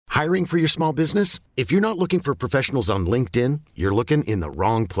Hiring for your small business? If you're not looking for professionals on LinkedIn, you're looking in the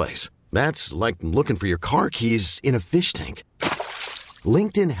wrong place. That's like looking for your car keys in a fish tank.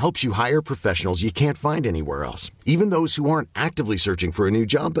 LinkedIn helps you hire professionals you can't find anywhere else, even those who aren't actively searching for a new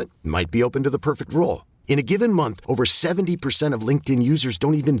job but might be open to the perfect role. In a given month, over 70% of LinkedIn users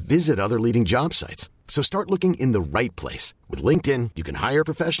don't even visit other leading job sites. So start looking in the right place. With LinkedIn, you can hire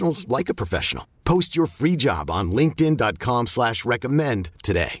professionals like a professional. Post your free job on linkedin.com/recommend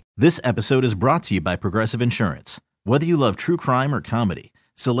today. This episode is brought to you by Progressive Insurance. Whether you love true crime or comedy,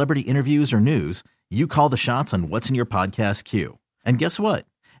 celebrity interviews or news, you call the shots on what's in your podcast queue. And guess what?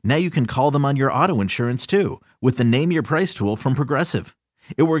 Now you can call them on your auto insurance too with the Name Your Price tool from Progressive.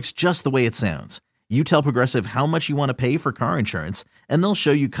 It works just the way it sounds. You tell Progressive how much you want to pay for car insurance, and they'll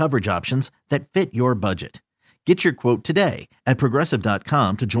show you coverage options that fit your budget. Get your quote today at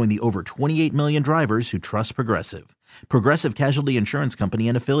Progressive.com to join the over 28 million drivers who trust Progressive. Progressive Casualty Insurance Company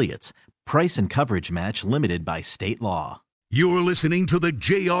and Affiliates. Price and coverage match limited by state law. You're listening to the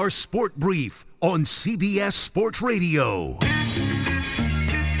JR Sport Brief on CBS Sports Radio.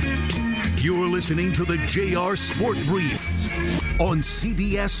 You're listening to the JR Sport Brief on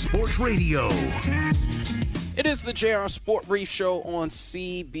CBS Sports Radio. It is the JR Sport Brief Show on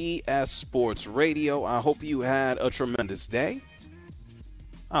CBS Sports Radio. I hope you had a tremendous day.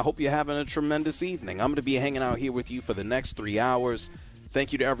 I hope you're having a tremendous evening. I'm going to be hanging out here with you for the next 3 hours.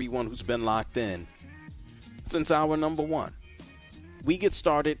 Thank you to everyone who's been locked in since hour number one. We get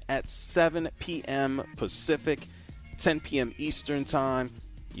started at 7 p.m. Pacific, 10 p.m. Eastern Time.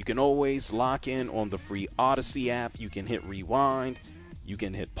 You can always lock in on the free Odyssey app. You can hit rewind. You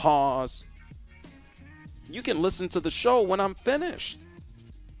can hit pause. You can listen to the show when I'm finished.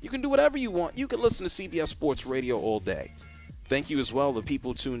 You can do whatever you want. You can listen to CBS Sports Radio all day. Thank you as well to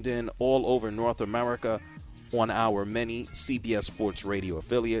people tuned in all over North America on our many CBS Sports Radio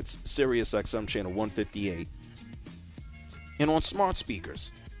affiliates, Sirius XM Channel 158, and on smart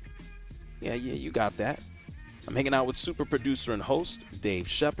speakers. Yeah, you got that. I'm hanging out with super producer and host Dave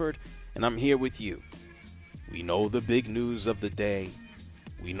Shepard, and I'm here with you. We know the big news of the day.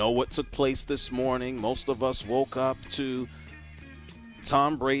 We know what took place this morning. Most of us woke up to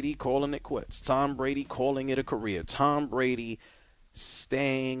Tom Brady calling it quits. Tom Brady calling it a career. Tom Brady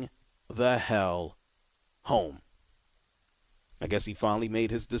staying the hell home. I guess he finally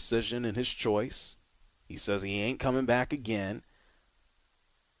made his decision and his choice. He says he ain't coming back again.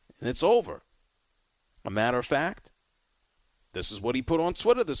 And it's over. A matter of fact, this is what he put on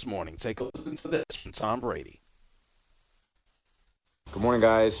Twitter this morning. Take a listen to this from Tom Brady. Good morning,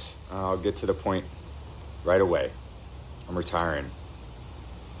 guys. I'll get to the point right away. I'm retiring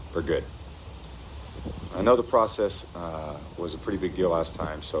for good. I know the process was a pretty big deal last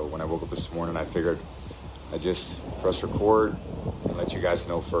time, so when I woke up this morning, I figured I'd just press record and let you guys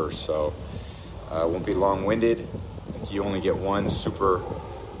know first. So I won't be long-winded. You only get one super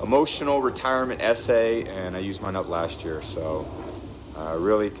emotional retirement essay, and I used mine up last year. So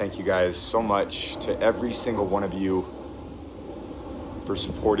really thank you guys so much, to every single one of you, for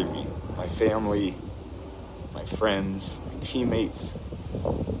supporting me. My family, my friends, my teammates,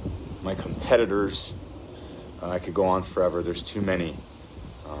 my competitors. I could go on forever. There's too many.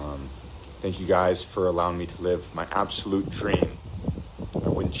 Thank you guys for allowing me to live my absolute dream. I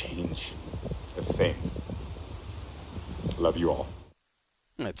wouldn't change a thing. Love you all.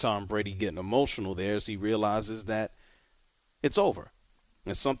 Tom Brady getting emotional there as he realizes that it's over.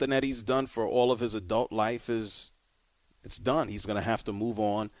 It's something that he's done for all of his adult life. It's done. He's going to have to move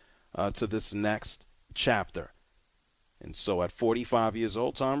on to this next chapter. And so at 45 years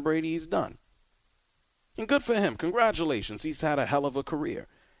old, Tom Brady is done. And good for him. Congratulations. He's had a hell of a career.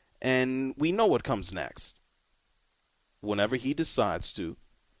 And we know what comes next. Whenever he decides to,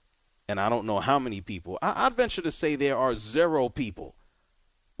 and I don't know how many people, I'd venture to say there are 0 people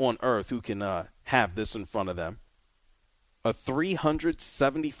on earth who can have this in front of them. A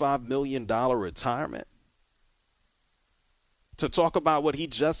 $375 million retirement. To talk about what he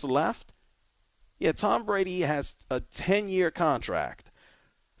just left? Yeah, Tom Brady has a 10-year contract.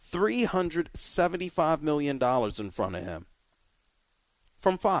 $375 million in front of him.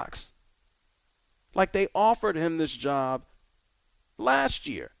 From Fox. Like, they offered him this job last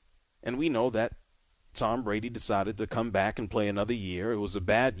year. And we know that Tom Brady decided to come back and play another year. It was a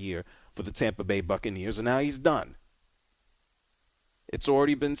bad year for the Tampa Bay Buccaneers, and now he's done. It's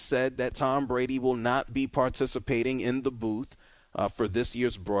already been said that Tom Brady will not be participating in the booth for this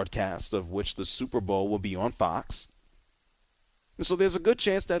year's broadcast, of which the Super Bowl will be on Fox. And so there's a good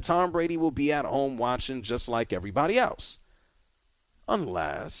chance that Tom Brady will be at home watching just like everybody else.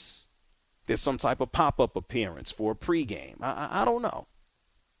 Unless there's some type of pop-up appearance for a pregame. I don't know.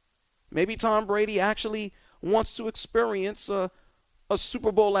 Maybe Tom Brady actually wants to experience a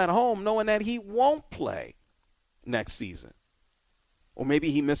Super Bowl at home knowing that he won't play next season. Or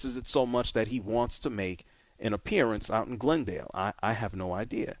maybe he misses it so much that he wants to make an appearance out in Glendale. I have no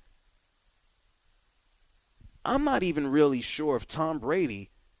idea. I'm not even really sure if Tom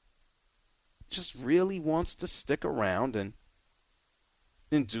Brady just really wants to stick around and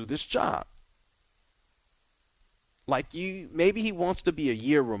do this job. Like maybe he wants to be a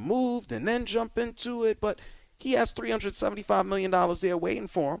year removed and then jump into it, but he has $375 million there waiting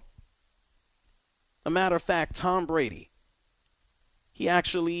for him. A matter of fact, Tom Brady, he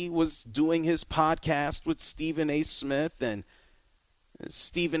actually was doing his podcast with Stephen A. Smith, and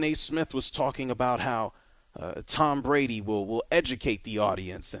Stephen A. Smith was talking about how Tom Brady will educate the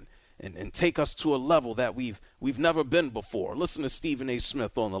audience and take us to a level that we've never been before. Listen to Stephen A.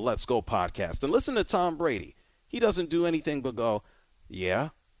 Smith on the Let's Go podcast, and listen to Tom Brady. He doesn't do anything but go, yeah,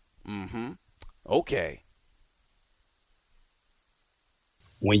 okay.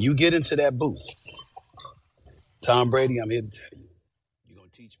 When you get into that booth, Tom Brady, I'm here to tell you, you're going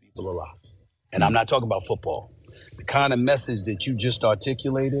to teach people a lot. And I'm not talking about football. The kind of message that you just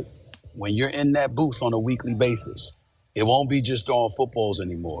articulated, when you're in that booth on a weekly basis, it won't be just throwing footballs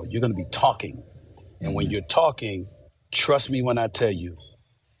anymore. You're going to be talking. And when you're talking, trust me when I tell you,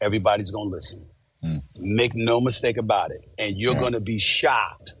 everybody's going to listen. Make no mistake about it. And you're going to be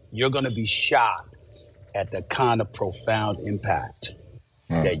shocked. You're going to be shocked at the kind of profound impact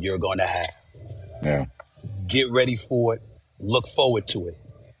that you're going to have. Yeah. Get ready for it. Look forward to it.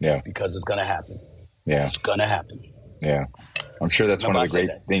 Yeah. Because it's going to happen. Yeah. It's going to happen. Yeah. I'm sure that's one of the great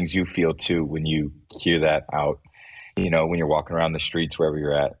things you feel too when you hear that out. You know, when you're walking around the streets, wherever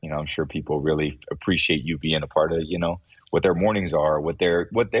you're at, you know, I'm sure people really appreciate you being a part of, you know, what their mornings are, what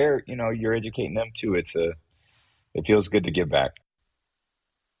they're, you know, you're educating them to. It feels good to give back.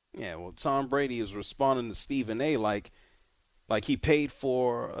 Yeah, well, Tom Brady is responding to Stephen A. like he paid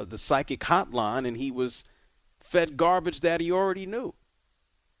for the psychic hotline and he was fed garbage that he already knew.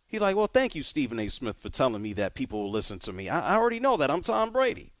 He's like, well, thank you, Stephen A. Smith, for telling me that people will listen to me. I already know that. I'm Tom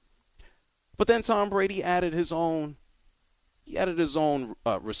Brady. But then Tom Brady added his own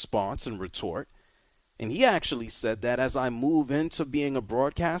response and retort. And he actually said that as I move into being a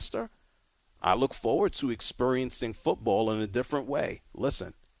broadcaster, I look forward to experiencing football in a different way.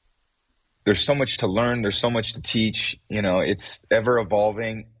 Listen. There's so much to learn. There's so much to teach. You know, it's ever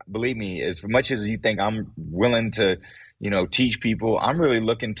evolving. Believe me, as much as you think I'm willing to, you know, teach people, I'm really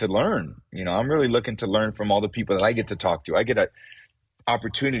looking to learn. You know, I'm really looking to learn from all the people that I get to talk to. I get an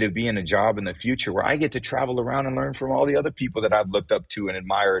opportunity to be in a job in the future where I get to travel around and learn from all the other people that I've looked up to and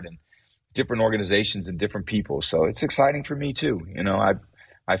admired and different organizations and different people. So it's exciting for me too. You know,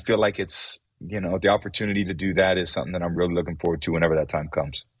 I feel like it's, you know, the opportunity to do that is something that I'm really looking forward to whenever that time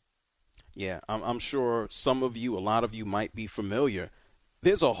comes. Yeah, I'm sure some of you, a lot of you might be familiar.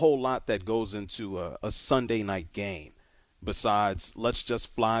 There's a whole lot that goes into a Sunday night game besides let's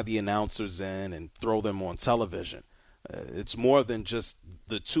just fly the announcers in and throw them on television. It's more than just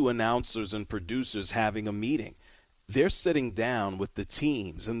the two announcers and producers having a meeting. They're sitting down with the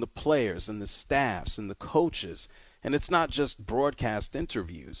teams and the players and the staffs and the coaches. And it's not just broadcast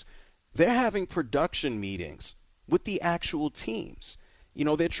interviews. They're having production meetings with the actual teams. You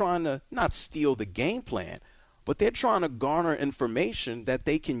know, they're trying to not steal the game plan, but they're trying to garner information that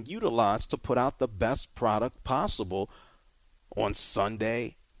they can utilize to put out the best product possible on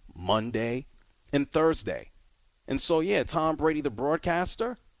Sunday, Monday, and Thursday. And so, yeah, Tom Brady, the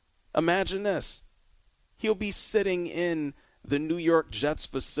broadcaster, imagine this. He'll be sitting in the New York Jets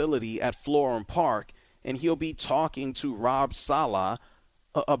facility at Florham Park, and he'll be talking to Rob Saleh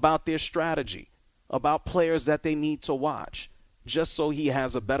about their strategy, about players that they need to watch, just so he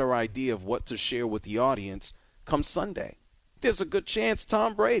has a better idea of what to share with the audience come Sunday. There's a good chance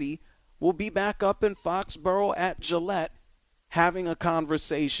Tom Brady will be back up in Foxborough at Gillette having a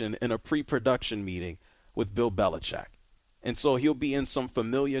conversation in a pre-production meeting with Bill Belichick. And so he'll be in some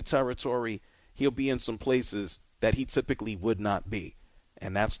familiar territory. He'll be in some places that he typically would not be.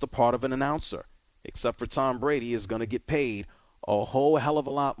 And that's the part of an announcer. Except for Tom Brady is going to get paid a whole hell of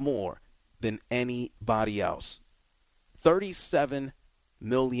a lot more than anybody else. $37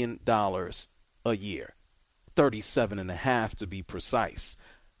 million a year. 37.5 to be precise.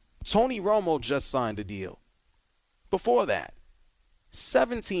 Tony Romo just signed a deal. Before that,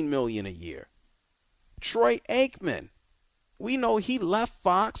 $17 million a year. Troy Aikman, we know he left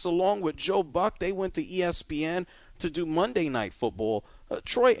Fox along with Joe Buck. They went to ESPN to do Monday Night Football.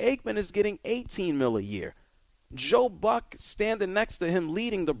 Troy Aikman is getting $18 million a year. Joe Buck, standing next to him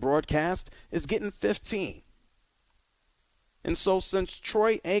leading the broadcast, is getting $15 million. And so since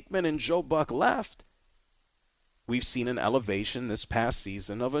Troy Aikman and Joe Buck left, we've seen an elevation this past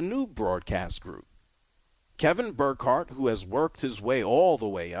season of a new broadcast group. Kevin Burkhardt, who has worked his way all the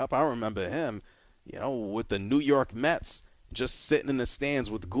way up. I remember him, with the New York Mets, just sitting in the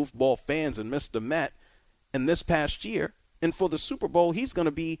stands with goofball fans and Mr. Met. And this past year, and for the Super Bowl, he's going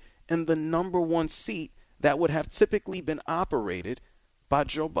to be in the number one seat that would have typically been operated by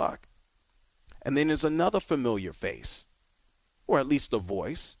Joe Buck. And then there's another familiar face, or at least a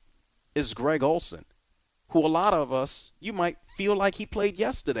voice, is Greg Olsen, who a lot of us, you might feel like he played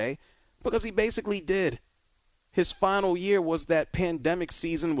yesterday, because he basically did. His final year was that pandemic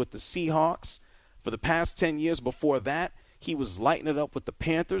season with the Seahawks. For the past 10 years before that, he was lighting it up with the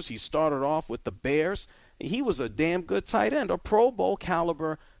Panthers. He started off with the Bears. He was a damn good tight end, a Pro Bowl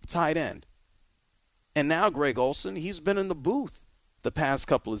caliber tight end. And now Greg Olsen, he's been in the booth the past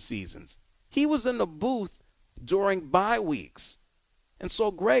couple of seasons. He was in the booth during bye weeks. And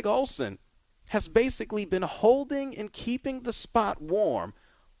so Greg Olsen has basically been holding and keeping the spot warm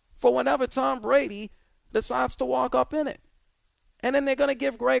for whenever Tom Brady decides to walk up in it. And then they're going to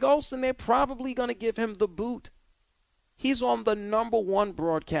give Greg Olsen, they're probably going to give him the boot. He's on the number one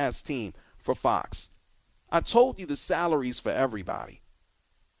broadcast team for Fox. I told you the salaries for everybody.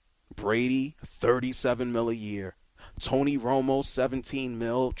 Brady, $37 million a year. Tony Romo, $17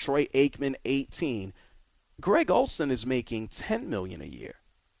 million. Troy Aikman, $18 million. Greg Olsen is making $10 million a year.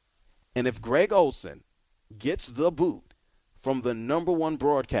 And if Greg Olsen gets the boot from the number one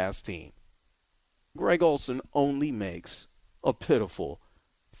broadcast team, Greg Olsen only makes a pitiful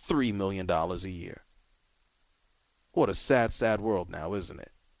 $3 million a year. What a sad, sad world now, isn't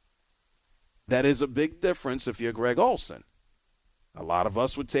it? That is a big difference if you're Greg Olsen. A lot of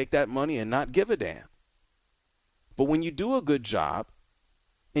us would take that money and not give a damn. But when you do a good job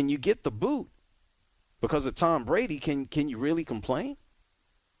and you get the boot because of Tom Brady, can you really complain?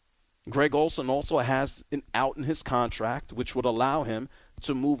 Greg Olsen also has an out in his contract, which would allow him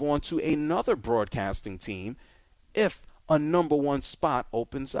to move on to another broadcasting team if a number one spot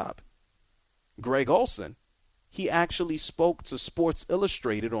opens up. Greg Olsen, he actually spoke to Sports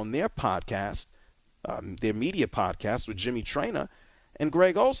Illustrated on their podcast, their media podcast with Jimmy Traynor, and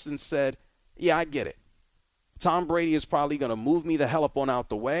Greg Olsen said, yeah, I get it. Tom Brady is probably going to move me the hell up on out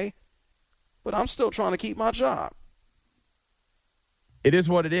the way, but I'm still trying to keep my job. It is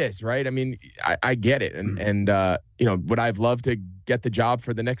what it is, right? I mean, I get it. And would I have loved to get the job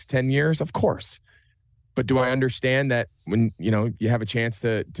for the next 10 years? Of course. But do I understand that when, you have a chance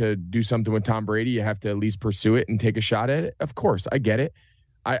to do something with Tom Brady, you have to at least pursue it and take a shot at it? Of course, I get it.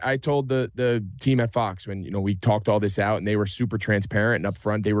 I told the team at Fox when, we talked all this out and they were super transparent and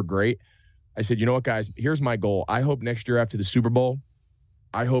upfront. They were great. I said, you know what, guys, here's my goal. I hope next year after the Super Bowl,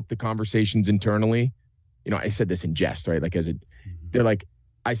 I hope the conversations internally, I said this in jest, right? Like they're like,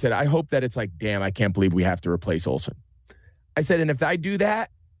 I said, I hope that it's like, damn, I can't believe we have to replace Olsen. I said, and if I do that,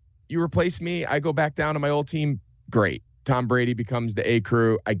 you replace me, I go back down to my old team, great. Tom Brady becomes the A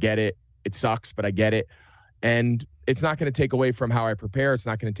crew. I get it. It sucks, but I get it. And it's not going to take away from how I prepare. It's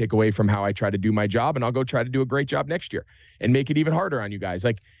not going to take away from how I try to do my job. And I'll go try to do a great job next year and make it even harder on you guys.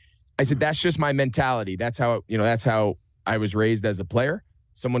 Like I said, that's just my mentality. That's how I was raised as a player.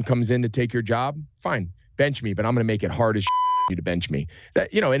 Someone comes in to take your job, fine, bench me, but I'm going to make it hard as you to bench me.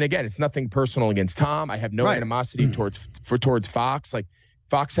 That, and again, it's nothing personal against Tom. I have no animosity towards Fox. Like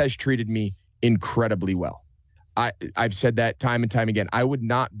Fox has treated me incredibly well. I've said that time and time again. I would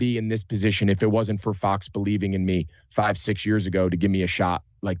not be in this position if it wasn't for Fox believing in me 5-6 years ago to give me a shot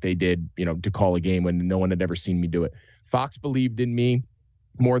like they did, to call a game when no one had ever seen me do it. Fox believed in me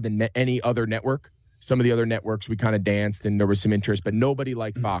more than any other network. Some of the other networks, we kind of danced and there was some interest, but nobody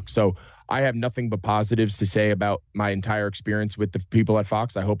like Fox. So I have nothing but positives to say about my entire experience with the people at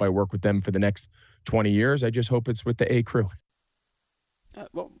Fox. I hope I work with them for the next 20 years. I just hope it's with the A crew.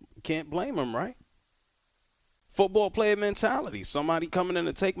 Well, can't blame them, right? Football player mentality. Somebody coming in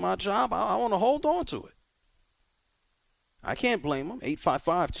to take my job, I want to hold on to it. I can't blame them.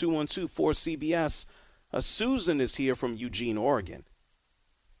 855-212-4CBS. Susan is here from Eugene, Oregon.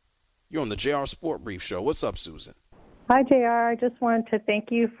 You're on the JR Sport Brief Show. What's up, Susan? Hi, JR. I just wanted to thank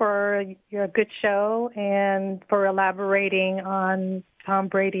you for your good show and for elaborating on Tom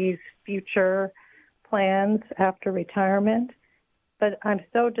Brady's future plans after retirement. But I'm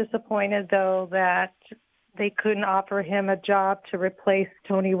so disappointed, though, that they couldn't offer him a job to replace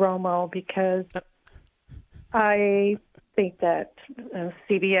Tony Romo because I think that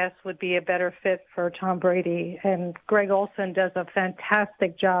CBS would be a better fit for Tom Brady. And Greg Olsen does a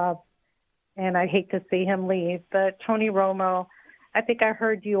fantastic job. And I hate to see him leave. But Tony Romo, I think I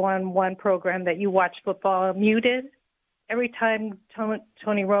heard you on one program that you watch football muted every time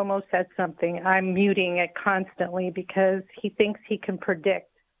Tony Romo said something, I'm muting it constantly because he thinks he can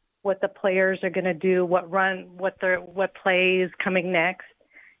predict what the players are going to do, what play is coming next.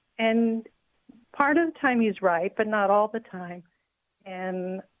 And part of the time he's right, but not all the time.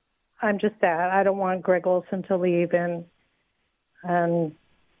 And I'm just sad. I don't want Greg Olsen to leave, and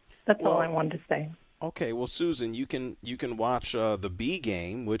that's all I wanted to say. Okay, well, Susan, you can watch the B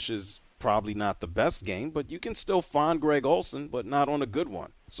game, which is probably not the best game, but you can still find Greg Olsen, but not on a good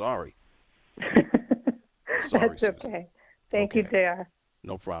one. Sorry. That's Susan. okay. Thank you, JR.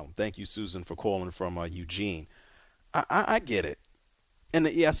 No problem. Thank you, Susan, for calling from Eugene. I get it. And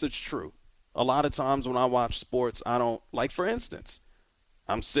yes, it's true. A lot of times when I watch sports, I don't, like, for instance,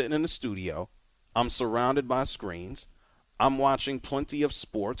 I'm sitting in the studio. I'm surrounded by screens. I'm watching plenty of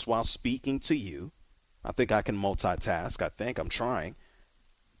sports while speaking to you. I think I can multitask. I'm trying.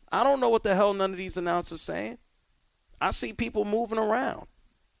 I don't know what the hell none of these announcers saying. I see people moving around.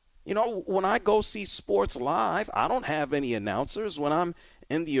 You know, when I go see sports live, I don't have any announcers. When I'm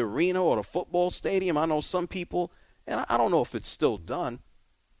in the arena or the football stadium, I know some people, and I don't know if it's still done.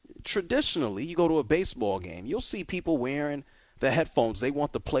 Traditionally, you go to a baseball game, you'll see people wearing the headphones. They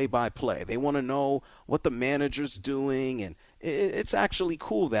want the play-by-play. They want to know what the manager's doing, and it's actually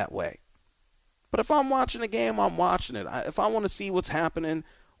cool that way. But if I'm watching a game, I'm watching it. If I want to see what's happening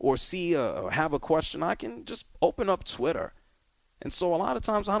or have a question, I can just open up Twitter. And so a lot of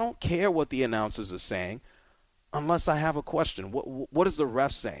times I don't care what the announcers are saying unless I have a question. What is the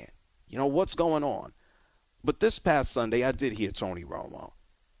ref saying? You know, what's going on? But this past Sunday, I did hear Tony Romo.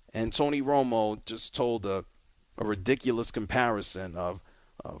 And Tony Romo just told a ridiculous comparison of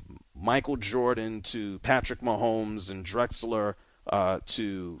Michael Jordan to Patrick Mahomes and Drexler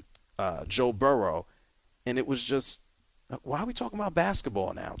to Joe Burrow. And it was just, why are we talking about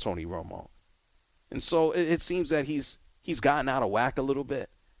basketball now, Tony Romo? And so it seems that he's gotten out of whack a little bit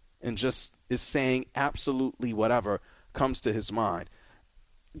and just is saying absolutely whatever comes to his mind.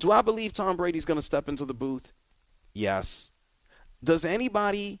 Do I believe Tom Brady's going to step into the booth? Yes. Does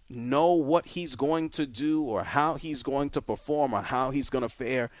anybody know what he's going to do or how he's going to perform or how he's going to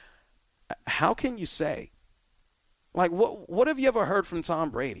fare? How can you say? Like, what have you ever heard from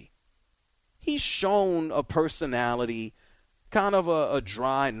Tom Brady? He's shown a personality, kind of a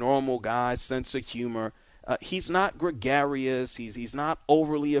dry, normal guy, sense of humor. He's not gregarious. He's not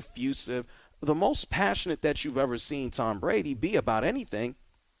overly effusive. The most passionate that you've ever seen Tom Brady be about anything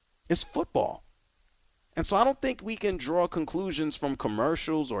is football. And so I don't think we can draw conclusions from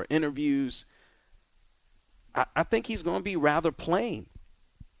commercials or interviews. I think he's going to be rather plain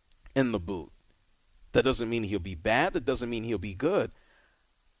in the booth. That doesn't mean he'll be bad. That doesn't mean he'll be good.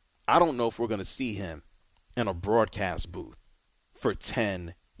 I don't know if we're going to see him in a broadcast booth for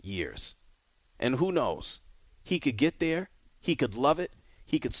 10 years. And who knows? He could get there. He could love it.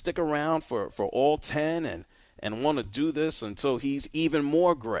 He could stick around for all 10 and want to do this until he's even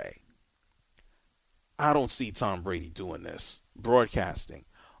more gray. I don't see Tom Brady doing this, broadcasting,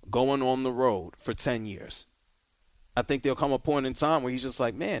 going on the road for 10 years. I think there'll come a point in time where he's just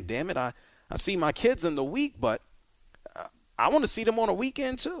like, man, damn it, I see my kids in the week, but I want to see them on a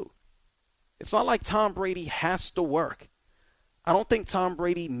weekend too. It's not like Tom Brady has to work. I don't think Tom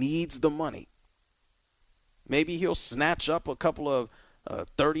Brady needs the money. Maybe he'll snatch up a couple of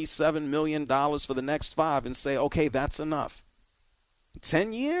 $37 million for the next 5 and say, okay, that's enough.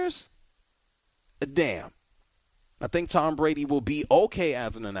 10 years? Damn. I think Tom Brady will be okay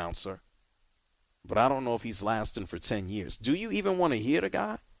as an announcer, but I don't know if he's lasting for 10 years. Do you even want to hear the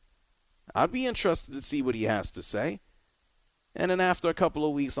guy? I'd be interested to see what he has to say. And then after a couple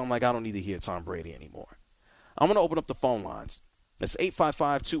of weeks, I'm like, I don't need to hear Tom Brady anymore. I'm going to open up the phone lines. That's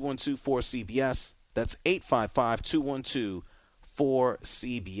 855-212-4CBS. That's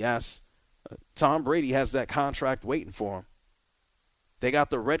 855-212-4CBS. Tom Brady has that contract waiting for him. They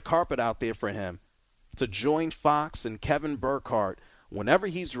got the red carpet out there for him to join Fox and Kevin Burkhardt whenever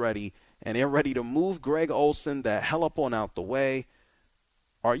he's ready, and they're ready to move Greg Olsen the hell up on out the way.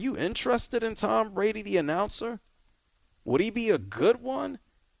 Are you interested in Tom Brady, the announcer? Would he be a good one?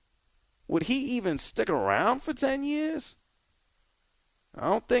 Would he even stick around for 10 years? I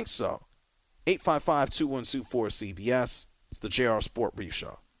don't think so. 855-212-4CBS. It's the JR Sport Brief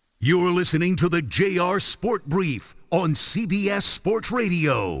Show. You're listening to the JR Sport Brief on CBS Sports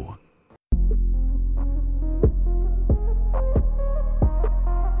Radio.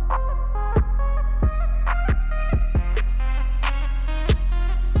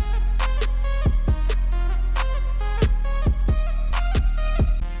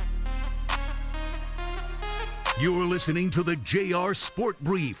 You're listening to the JR Sport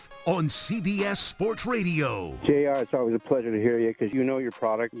Brief on CBS Sports Radio. JR, it's always a pleasure to hear you because you know your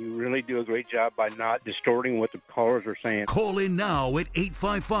product. You really do a great job by not distorting what the callers are saying. Call in now at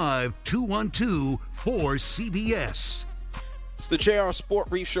 855-212-4CBS. It's the JR Sport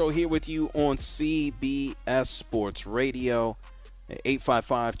Brief Show here with you on CBS Sports Radio.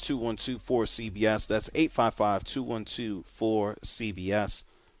 855-212-4CBS. That's 855-212-4CBS.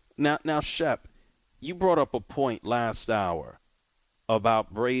 Now, Shep, you brought up a point last hour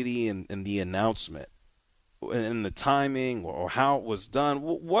about Brady and the announcement and the timing or how it was done.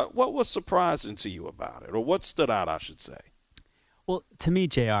 What was surprising to you about it, or what stood out, I should say? Well, to me,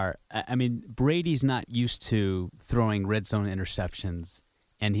 JR, I mean, Brady's not used to throwing red zone interceptions,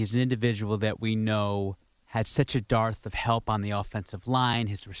 and he's an individual that we know had such a dearth of help on the offensive line.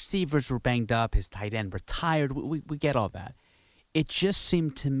 His receivers were banged up. His tight end retired. We get all that. It just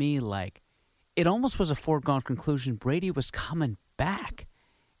seemed to me like it almost was a foregone conclusion. Brady was coming back.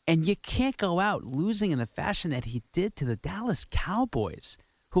 And you can't go out losing in the fashion that he did to the Dallas Cowboys,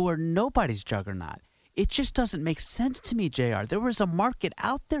 who are nobody's juggernaut. It just doesn't make sense to me, JR. There was a market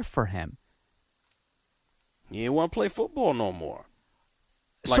out there for him. He didn't want to play football no more.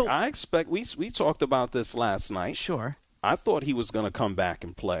 Like, I expect, we talked about this last night. Sure. I thought he was going to come back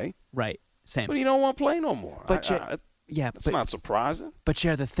and play. Right. Same. But he don't want to play no more. But that's not surprising. But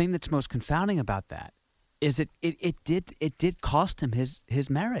JR, the thing that's most confounding about that is it did cost him his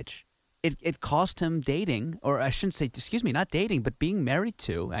marriage. It cost him dating, or I shouldn't say, not dating, but being married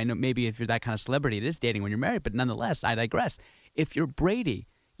to. I know maybe if you're that kind of celebrity, it is dating when you're married, but nonetheless, I digress. If you're Brady,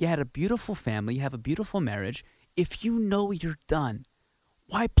 you had a beautiful family, you have a beautiful marriage. If you know you're done,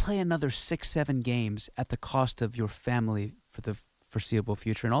 why play another 6-7 games at the cost of your family for the foreseeable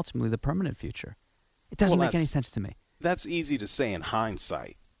future and ultimately the permanent future? It doesn't make any sense to me. That's easy to say in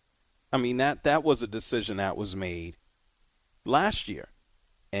hindsight. I mean, that was a decision that was made last year,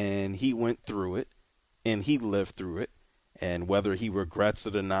 and he went through it, and he lived through it, and whether he regrets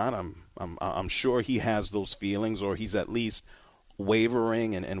it or not, I'm sure he has those feelings, or he's at least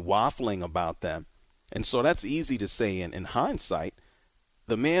wavering and waffling about them. And so that's easy to say in hindsight.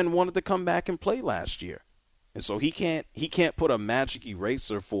 The man wanted to come back and play last year, and so he can't put a magic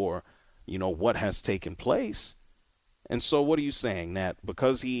eraser for, what has taken place. And so what are you saying, that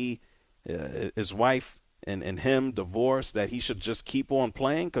because his wife and him divorced, that he should just keep on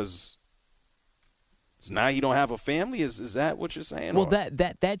playing because now you don't have a family? Is that what you're saying? Well,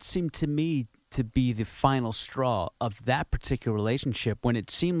 that seemed to me to be the final straw of that particular relationship, when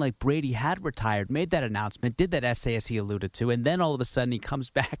it seemed like Brady had retired, made that announcement, did that essay as he alluded to, and then all of a sudden he comes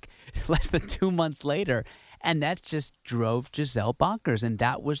back less than 2 months later, and that just drove Gisele bonkers, and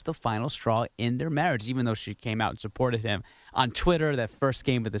that was the final straw in their marriage, even though she came out and supported him on Twitter that first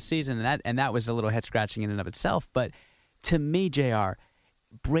game of the season, and that was a little head-scratching in and of itself. But to me, JR,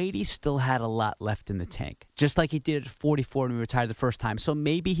 Brady still had a lot left in the tank, just like he did at 44 when he retired the first time. So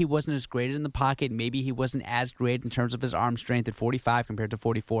maybe he wasn't as great in the pocket. Maybe he wasn't as great in terms of his arm strength at 45 compared to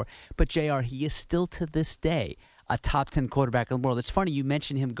 44. But, JR, he is still to this day a top 10 quarterback in the world. It's funny you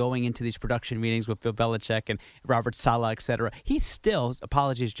mentioned him going into these production meetings with Bill Belichick and Robert Saleh, et cetera. He's still,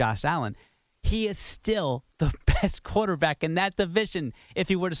 apologies, Josh Allen, he is still the best quarterback in that division if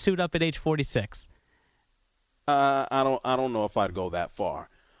he were to suit up at age 46. I don't know if I'd go that far,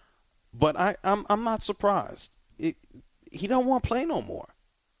 but I'm not surprised. He don't want to play no more.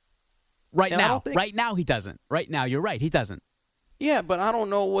 Right now he doesn't. Right now, you're right, he doesn't. Yeah, but I don't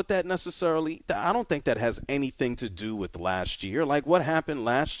know what that necessarily. I don't think that has anything to do with last year. Like, what happened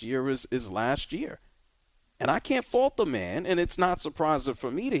last year is last year, and I can't fault the man. And it's not surprising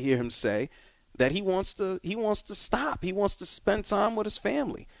for me to hear him say that he wants to stop. He wants to spend time with his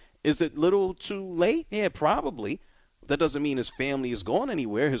family. Is it little too late? Yeah, probably. That doesn't mean his family is gone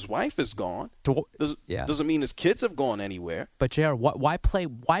anywhere. His wife is gone. Doesn't mean his kids have gone anywhere. But JR, why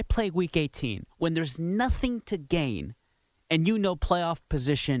play Week 18 when there's nothing to gain, and playoff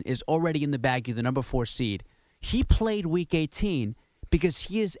position is already in the bag? You're the number 4 seed. He played Week 18 because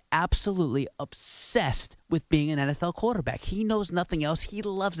he is absolutely obsessed with being an NFL quarterback. He knows nothing else. He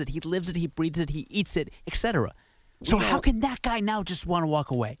loves it. He lives it. He breathes it. He eats it, etc. So how can that guy now just want to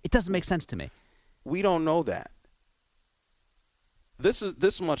walk away? It doesn't make sense to me. We don't know that.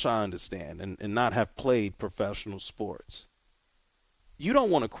 This much I understand and not have played professional sports. You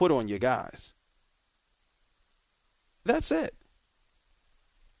don't want to quit on your guys. That's it.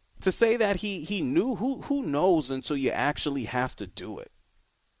 To say that he knew, who knows until you actually have to do it.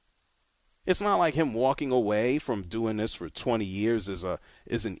 It's not like him walking away from doing this for 20 years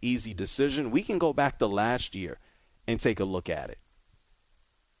is an easy decision. We can go back to last year and take a look at it.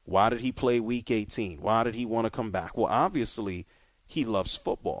 Why did he play Week 18? Why did he want to come back? Well, obviously, he loves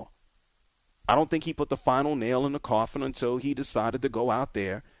football. I don't think he put the final nail in the coffin until he decided to go out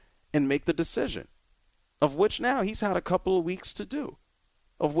there and make the decision, of which now he's had a couple of weeks to do,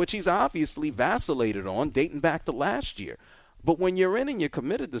 of which he's obviously vacillated on dating back to last year. But when you're in and you're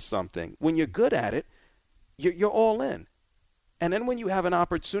committed to something, when you're good at it, you're all in. And then when you have an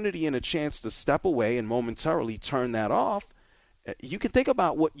opportunity and a chance to step away and momentarily turn that off, you can think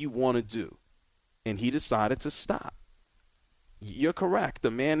about what you want to do. And he decided to stop. You're correct. The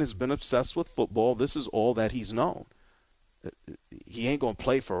man has been obsessed with football. This is all that he's known. He ain't going to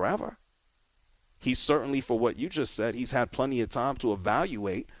play forever. He's certainly, for what you just said, he's had plenty of time to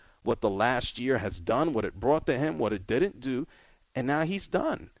evaluate what the last year has done, what it brought to him, what it didn't do, and now he's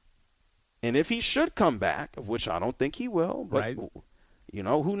done. And if he should come back, of which I don't think he will, but, right.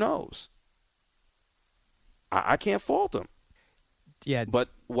 Who knows? I can't fault him. Yeah. But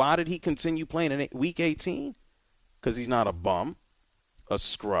why did he continue playing in Week 18? Because he's not a bum, a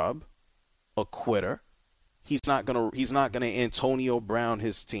scrub, a quitter. He's not gonna Antonio Brown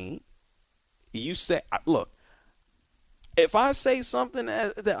his team. You say, look, if I say something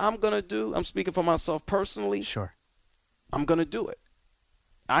that I'm gonna do, I'm speaking for myself personally. Sure. I'm gonna do it.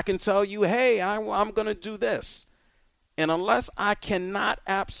 I can tell you, hey, I'm gonna do this, and unless I cannot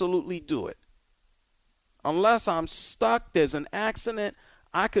absolutely do it, unless I'm stuck, there's an accident,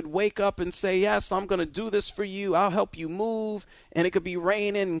 I could wake up and say, yes, I'm going to do this for you. I'll help you move. And it could be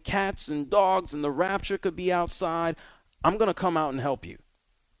raining and cats and dogs and the rapture could be outside. I'm going to come out and help you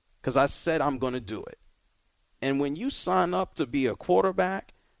because I said I'm going to do it. And when you sign up to be a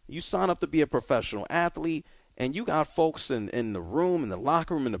quarterback, you sign up to be a professional athlete, and you got folks in the room, in the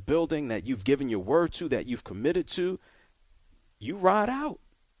locker room, in the building that you've given your word to, that you've committed to, you ride out.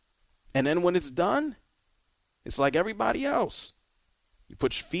 And then when it's done, it's like everybody else. You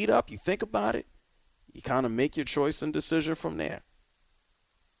put your feet up, you think about it, you kind of make your choice and decision from there.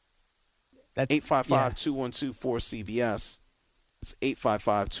 855-212-4CBS. It's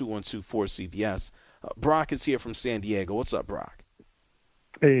 855-212-4CBS. Brock is here from San Diego. What's up, Brock?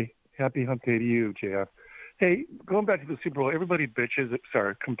 Hey, happy hump day to you, JF. Hey, going back to the Super Bowl, everybody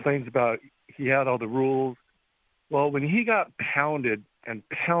complains about he had all the rules. Well, when he got pounded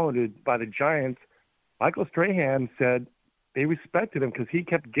by the Giants, Michael Strahan said they respected him because he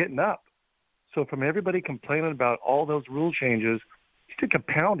kept getting up. So from everybody complaining about all those rule changes, he took a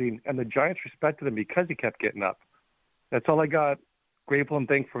pounding, and the Giants respected him because he kept getting up. That's all I got. Grateful and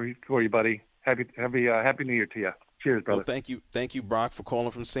thankful for you, buddy. Happy New Year to you. Cheers, brother. Well, thank you, Brock, for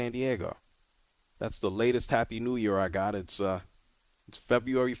calling from San Diego. That's the latest Happy New Year I got. It's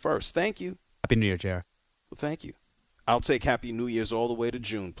February 1st. Thank you. Happy New Year, JR. Well, thank you. I'll take Happy New Year's all the way to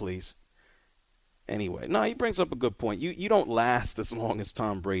June, please. Anyway, no, he brings up a good point. You don't last as long as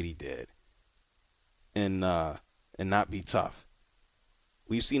Tom Brady did and not be tough.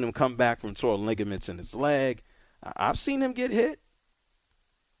 We've seen him come back from torn ligaments in his leg. I've seen him get hit.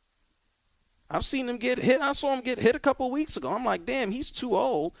 I saw him get hit a couple of weeks ago. I'm like, damn, he's too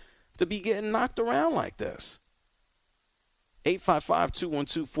old to be getting knocked around like this.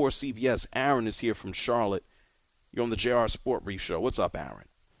 855-212-4CBS. Aaron is here from Charlotte. You're on the JR Sport Brief Show. What's up, Aaron?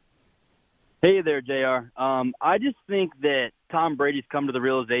 Hey there, JR. I just think that Tom Brady's come to the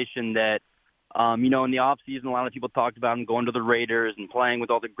realization that, in the offseason, a lot of people talked about him going to the Raiders and playing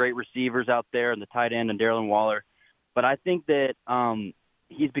with all the great receivers out there and the tight end and Darren Waller. But I think that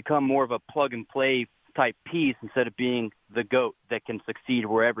he's become more of a plug-and-play type piece instead of being the GOAT that can succeed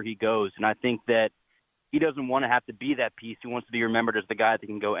wherever he goes. And I think that he doesn't want to have to be that piece. He wants to be remembered as the guy that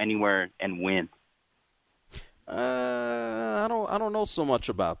can go anywhere and win. I don't know so much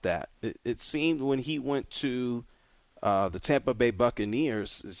about that. It seemed when he went to the Tampa Bay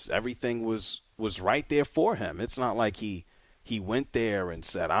Buccaneers, everything was right there for him. It's not like he went there and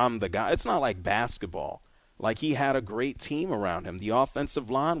said, I'm the guy. It's not like basketball. Like, he had a great team around him. The offensive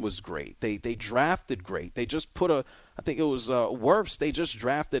line was great. They drafted great. They just put I think it was Wirfs, they just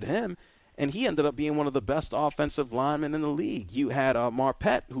drafted him, and he ended up being one of the best offensive linemen in the league. You had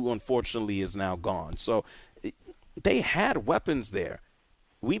Marpet, who unfortunately is now gone. So they had weapons there.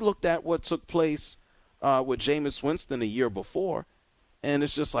 We looked at what took place with Jameis Winston a year before, and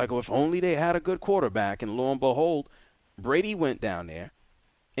it's just like, well, if only they had a good quarterback. And lo and behold, Brady went down there,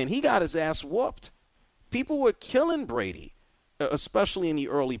 and he got his ass whooped. People were killing Brady, especially in the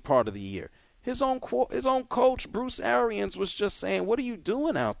early part of the year. His own coach, Bruce Arians, was just saying, what are you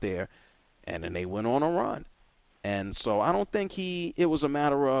doing out there? And then they went on a run. And so I don't think it was a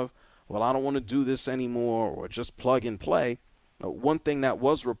matter of, well, I don't want to do this anymore or just plug and play. One thing that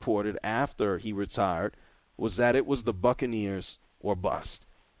was reported after he retired was that it was the Buccaneers or bust.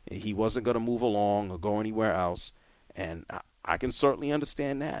 He wasn't going to move along or go anywhere else. And I can certainly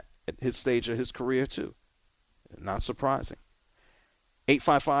understand that at his stage of his career, too. Not surprising.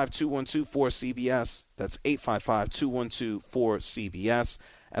 855-212-4CBS. That's 855-212-4CBS.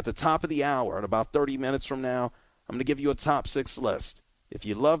 At the top of the hour, at about 30 minutes from now, I'm going to give you a top 6 list. If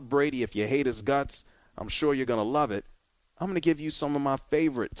you love Brady, if you hate his guts, I'm sure you're going to love it. I'm going to give you some of my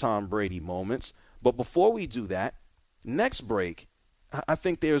favorite Tom Brady moments. But before we do that, next break, I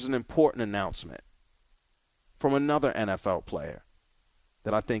think there's an important announcement from another NFL player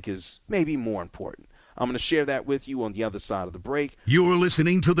that I think is maybe more important. I'm going to share that with you on the other side of the break. You're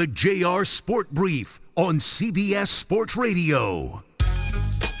listening to the JR Sport Brief on CBS Sports Radio.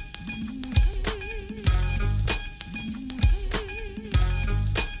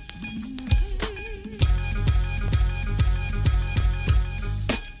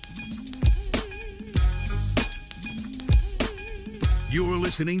 You're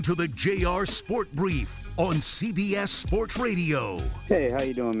listening to the JR Sport Brief on CBS Sports Radio. Hey, how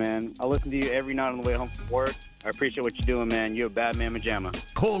you doing, man? I listen to you every night on the way home from work. I appreciate what you're doing, man. You're a bad man pajama.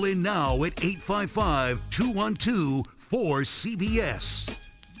 Call in now at 855-212-4CBS.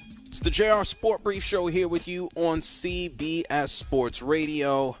 It's the JR Sport Brief Show here with you on CBS Sports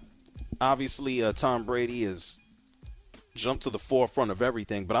Radio. Obviously, Tom Brady has jumped to the forefront of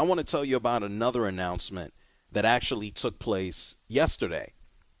everything, but I want to tell you about another announcement that actually took place yesterday.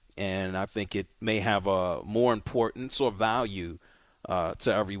 And I think it may have a more importance or value to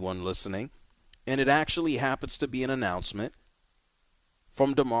everyone listening. And it actually happens to be an announcement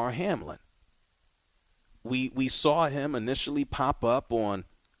from Damar Hamlin. We saw him initially pop up on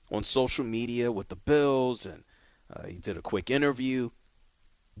social media with the Bills, and he did a quick interview.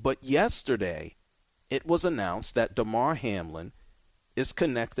 But yesterday, it was announced that Damar Hamlin is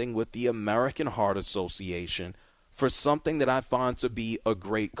connecting with the American Heart Association for something that I find to be a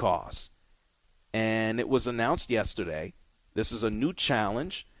great cause. And it was announced yesterday. This is a new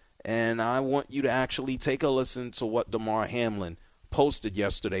challenge, and I want you to actually take a listen to what Damar Hamlin posted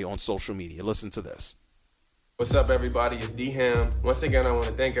yesterday on social media. Listen to this. What's up, everybody? It's D-Ham. Once again, I want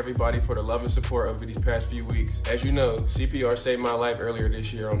to thank everybody for the love and support over these past few weeks. As you know, CPR saved my life earlier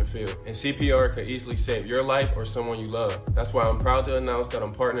this year on the field, and CPR could easily save your life or someone you love. That's why I'm proud to announce that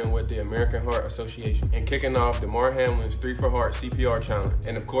I'm partnering with the American Heart Association and kicking off Damar Hamlin's 3 for Heart CPR Challenge.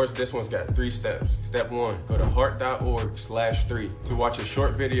 And of course, this one's got 3 steps. Step 1, go to heart.org/3 to watch a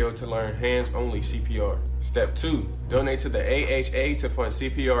short video to learn hands-only CPR. Step 2, donate to the AHA to fund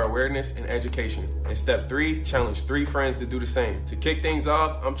CPR awareness and education. And step 3, challenge 3 friends to do the same. To kick things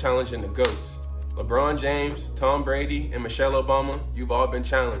off, I'm challenging the GOATs. LeBron James, Tom Brady, and Michelle Obama, you've all been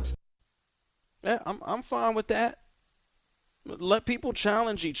challenged. Yeah, I'm fine with that. Let people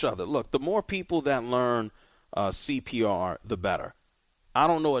challenge each other. Look, the more people that learn CPR, the better. I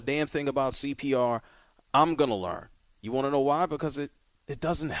don't know a damn thing about CPR. I'm going to learn. You want to know why? Because it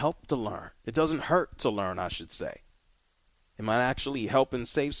doesn't help to learn. It doesn't hurt to learn, I should say. It might actually help and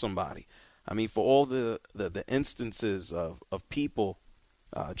save somebody. I mean, for all the instances of people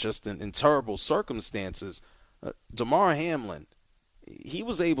just in terrible circumstances, Damar Hamlin, he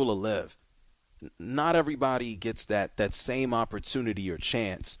was able to live. Not everybody gets that same opportunity or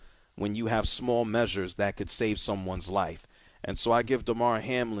chance when you have small measures that could save someone's life. And so I give Damar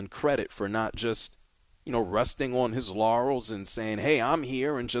Hamlin credit for not just, resting on his laurels and saying, hey, I'm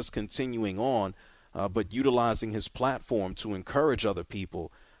here, and just continuing on, but utilizing his platform to encourage other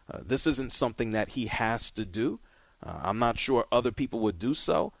people. This isn't something that he has to do. I'm not sure other people would do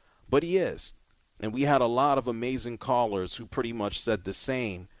so, but he is. And we had a lot of amazing callers who pretty much said the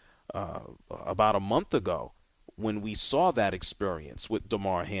same about a month ago when we saw that experience with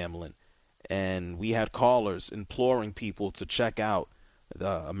Damar Hamlin. And we had callers imploring people to check out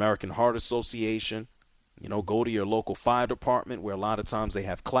the American Heart Association. Go to your local fire department where a lot of times they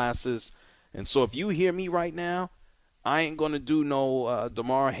have classes. And so if you hear me right now, I ain't going to do no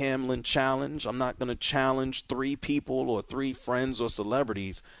Damar Hamlin challenge. I'm not going to challenge 3 people or 3 friends or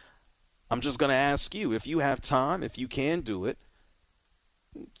celebrities. I'm just going to ask you, if you have time, if you can do it,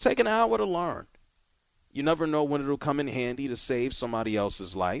 take an hour to learn. You never know when it'll come in handy to save somebody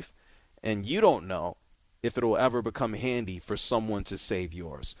else's life. And you don't know if it'll ever become handy for someone to save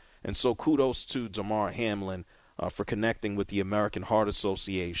yours. And so kudos to Damar Hamlin for connecting with the American Heart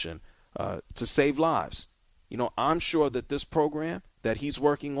Association to save lives. I'm sure that this program that he's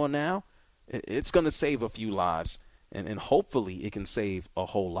working on now, it's going to save a few lives, and hopefully it can save a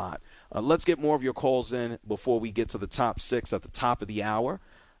whole lot. Let's get more of your calls in before we get to the top 6 at the top of the hour,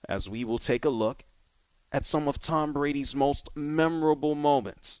 as we will take a look at some of Tom Brady's most memorable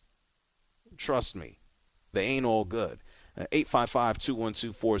moments. Trust me, they ain't all good.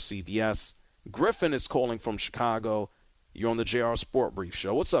 855-212-4CBS. Griffin is calling from Chicago. You're on the JR Sport Brief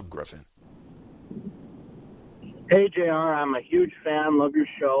Show. What's up, Griffin? Hey, JR, I'm a huge fan, love your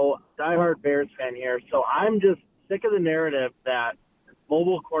show. Diehard Bears fan here. So I'm just sick of the narrative that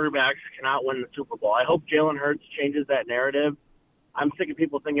mobile quarterbacks cannot win the Super Bowl. I hope Jalen Hurts changes that narrative. I'm sick of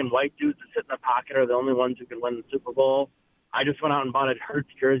people thinking white dudes that sit in the pocket are the only ones who can win the Super Bowl. I just went out and bought a Hurts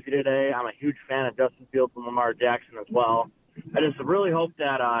jersey today. I'm a huge fan of Justin Fields and Lamar Jackson as well. I just really hope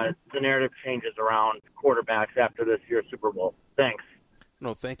that the narrative changes around quarterbacks after this year's Super Bowl. Thanks.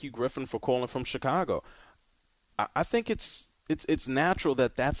 No, thank you, Griffin, for calling from Chicago. I think it's natural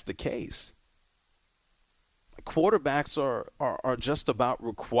that that's the case. Quarterbacks are just about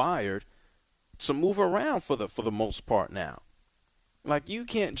required to move around for the most part now. Like, you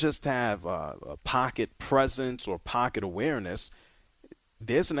can't just have a pocket presence or pocket awareness.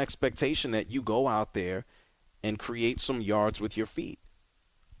 There's an expectation that you go out there and create some yards with your feet.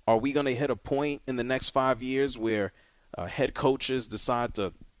 Are we going to hit a point in the next 5 years where head coaches decide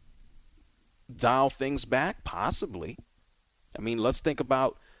to dial things back? Possibly. I mean, let's think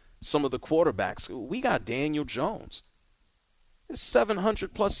about some of the quarterbacks. We got Daniel Jones.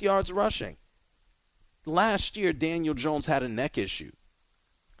 700-plus yards rushing. Last year, Daniel Jones had a neck issue.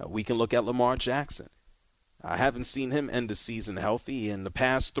 We can look at Lamar Jackson. I haven't seen him end the season healthy in the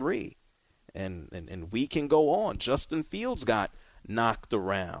past 3. And we can go on. Justin Fields got knocked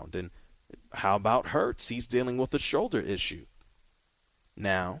around. And how about Hurts? He's dealing with a shoulder issue.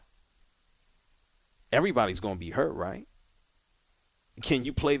 Now, everybody's going to be hurt, right? Can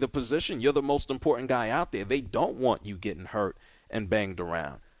you play the position? You're the most important guy out there. They don't want you getting hurt and banged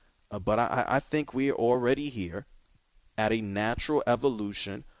around. But I think we're already here at a natural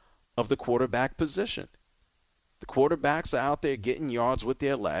evolution of the quarterback position. The quarterbacks are out there getting yards with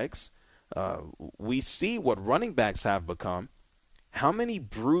their legs. We see what running backs have become. How many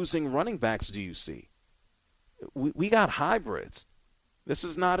bruising running backs do you see? We got hybrids. This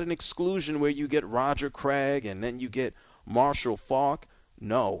is not an exclusion where you get Roger Craig and then you get Marshall Faulk.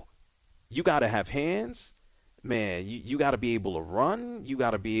 No. You got to have hands. Man, you got to be able to run. You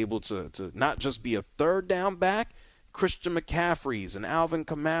got to be able to not just be a third down back. Christian McCaffrey's and Alvin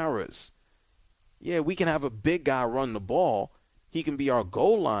Kamara's. Yeah, we can have a big guy run the ball. He can be our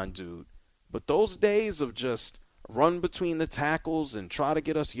goal line dude. But those days of just run between the tackles and try to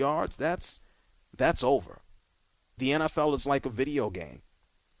get us yards, that's over. The NFL is like a video game.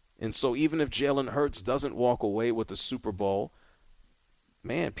 And so even if Jalen Hurts doesn't walk away with the Super Bowl,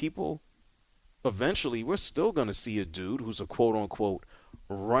 man, people, eventually we're still going to see a dude who's a quote-unquote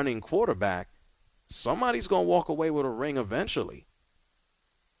running quarterback. Somebody's going to walk away with a ring eventually.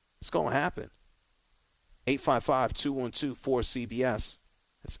 It's going to happen. 855-212-4CBS.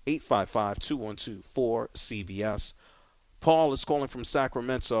 That's 855-212-4CBS. Paul is calling from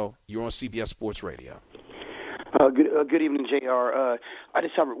Sacramento. You're on CBS Sports Radio. Good evening, JR. I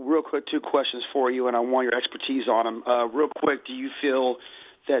just have real quick 2 questions for you, and I want your expertise on them. Real quick, do you feel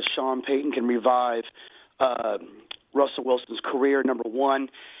that Sean Payton can revive Russell Wilson's career, number 1?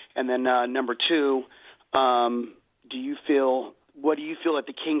 And then number 2, what do you feel that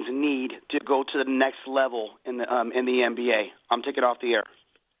the Kings need to go to the next level in the NBA? I'm taking it off the air.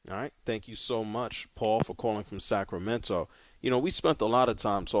 All right. Thank you so much, Paul, for calling from Sacramento. You know, we spent a lot of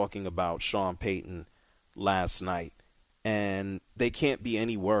time talking about Sean Payton last night, and they can't be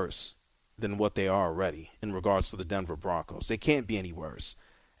any worse than what they are already in regards to the Denver Broncos. They can't be any worse.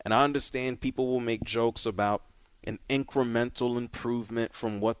 And I understand people will make jokes about an incremental improvement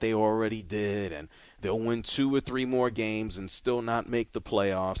from what they already did, and they'll win 2 or 3 more games and still not make the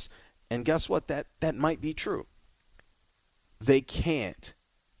playoffs. And guess what? That might be true. They cannot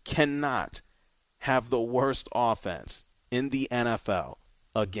have the worst offense in the NFL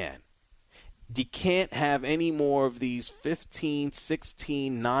again. You can't have any more of these 15,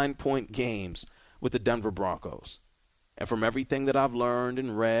 16, 9-point games with the Denver Broncos. And from everything that I've learned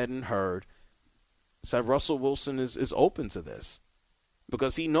and read and heard, so Russell Wilson is open to this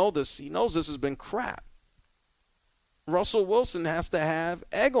because he knows this has been crap. Russell Wilson has to have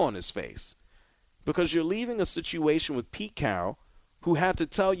egg on his face because you're leaving a situation with Pete Carroll, who had to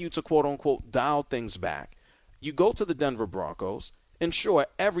tell you to, quote-unquote, dial things back. You go to the Denver Broncos, and sure,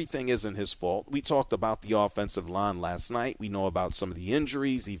 everything isn't his fault. We talked about the offensive line last night. We know about some of the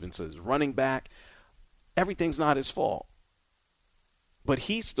injuries, even to his running back. Everything's not his fault. But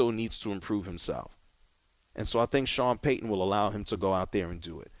he still needs to improve himself. And so I think Sean Payton will allow him to go out there and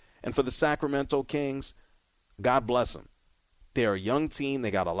do it. And for the Sacramento Kings, God bless them. They're a young team.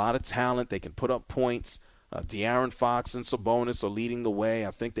 They got a lot of talent. They can put up points. De'Aaron Fox and Sabonis are leading the way.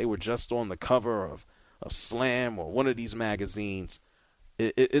 I think they were just on the cover of of Slam or one of these magazines.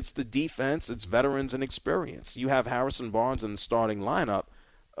 It's the defense, it's veterans and experience. You have Harrison Barnes in the starting lineup.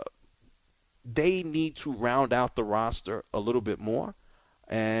 They need to round out the roster a little bit more.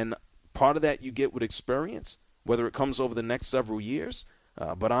 And part of that you get with experience, whether it comes over the next several years.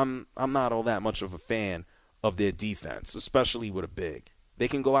 But I'm not all that much of a fan of their defense, especially with a big. They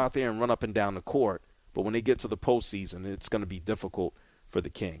can go out there and run up and down the court, but when they get to the postseason, it's going to be difficult for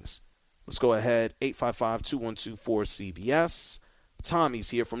the Kings. Let's go ahead, 855-212-4CBS. Tommy's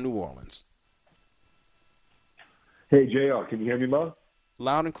here from New Orleans. Hey, JR, can you hear me, Mo?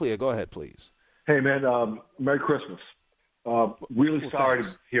 Loud and clear. Go ahead, please. Hey, man, Merry Christmas. Really sorry to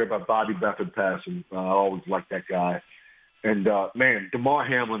hear about Bobby Beathard passing. I always liked that guy. And, man, DeMar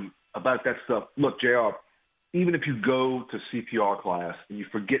Hamlin, about that stuff. Look, JR, even if you go to CPR class and you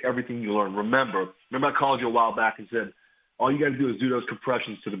forget everything you learned, remember I called you a while back and said, all you got to do is do those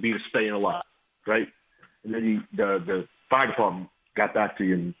compressions to the beat of Staying Alive, right? And then the fire department got back to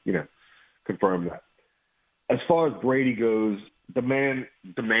you and, confirmed that. As far as Brady goes, the man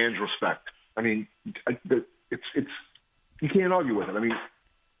demands respect. I mean, it's you can't argue with it. I mean,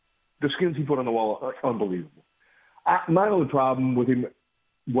 the skins he put on the wall are unbelievable. My only problem with him,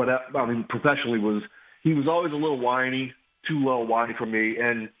 professionally, was he was always a little whiny, too little whiny for me.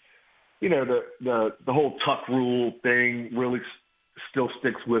 And, the whole tuck rule thing really still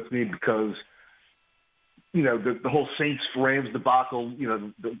sticks with me because, the whole Saints-Rams debacle,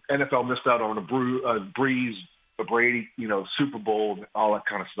 the NFL missed out on a Breeze, a Brady, Super Bowl, and all that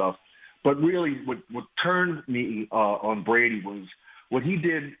kind of stuff. But really what turned me on Brady was what he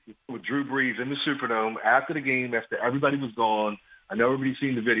did with Drew Brees in the Superdome after the game, after everybody was gone. I know everybody's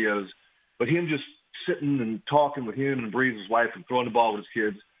seen the videos, but him just sitting and talking with him and Brees' wife and throwing the ball with his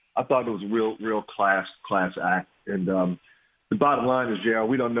kids, I thought it was a real class act. And the bottom line is, JR,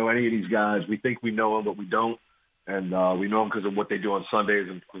 we don't know any of these guys. We think we know them, but we don't. And we know them because of what they do on Sundays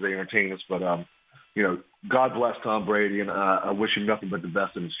and because they entertain us. But, God bless Tom Brady, and I wish him nothing but the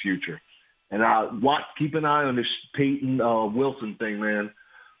best in his future. And keep an eye on this Peyton Wilson thing, man.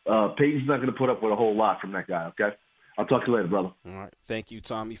 Peyton's not going to put up with a whole lot from that guy, okay? I'll talk to you later, brother. All right. Thank you,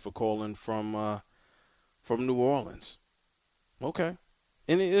 Tommy, for calling from New Orleans. Okay.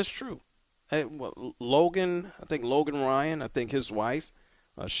 And it is true. Hey, Logan Ryan, I think his wife,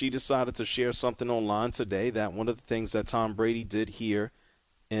 she decided to share something online today that one of the things that Tom Brady did here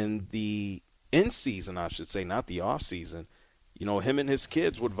in the in-season, I should say, not the off-season, him and his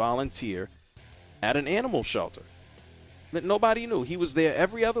kids would volunteer at an animal shelter. But nobody knew. He was there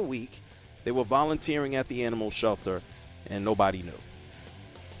every other week. They were volunteering at the animal shelter, and nobody knew.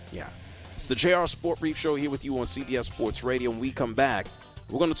 Yeah. It's the JR Sport Brief Show here with you on CBS Sports Radio. When we come back,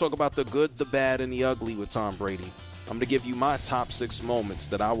 we're going to talk about the good, the bad, and the ugly with Tom Brady. I'm going to give you my top 6 moments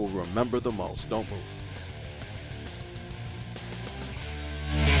that I will remember the most. Don't move.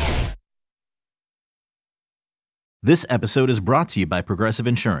 This episode is brought to you by Progressive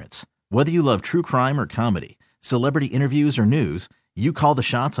Insurance. Whether you love true crime or comedy, celebrity interviews or news, you call the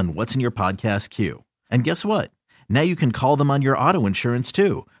shots on what's in your podcast queue. And guess what? Now you can call them on your auto insurance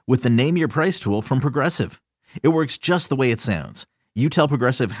too with the Name Your Price tool from Progressive. It works just the way it sounds. You tell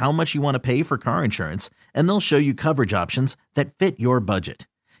Progressive how much you want to pay for car insurance, and they'll show you coverage options that fit your budget.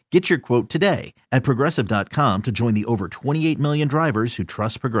 Get your quote today at Progressive.com to join the over 28 million drivers who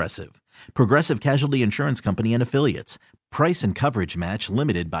trust Progressive. Progressive Casualty Insurance Company and Affiliates. Price and coverage match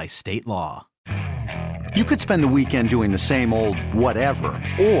limited by state law. You could spend the weekend doing the same old whatever,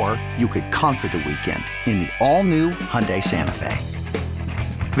 or you could conquer the weekend in the all-new Hyundai Santa Fe.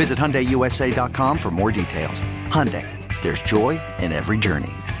 Visit HyundaiUSA.com for more details. Hyundai, there's joy in every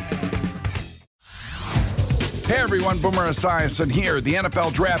journey. Hey everyone, Boomer Esiason here. The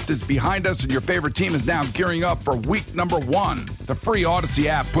NFL Draft is behind us and your favorite team is now gearing up for week number 1. The free Odyssey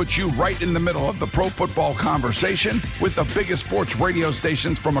app puts you right in the middle of the pro football conversation with the biggest sports radio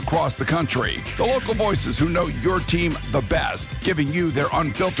stations from across the country. The local voices who know your team the best, giving you their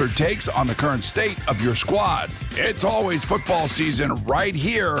unfiltered takes on the current state of your squad. It's always football season right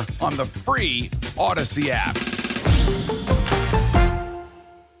here on the free Odyssey app.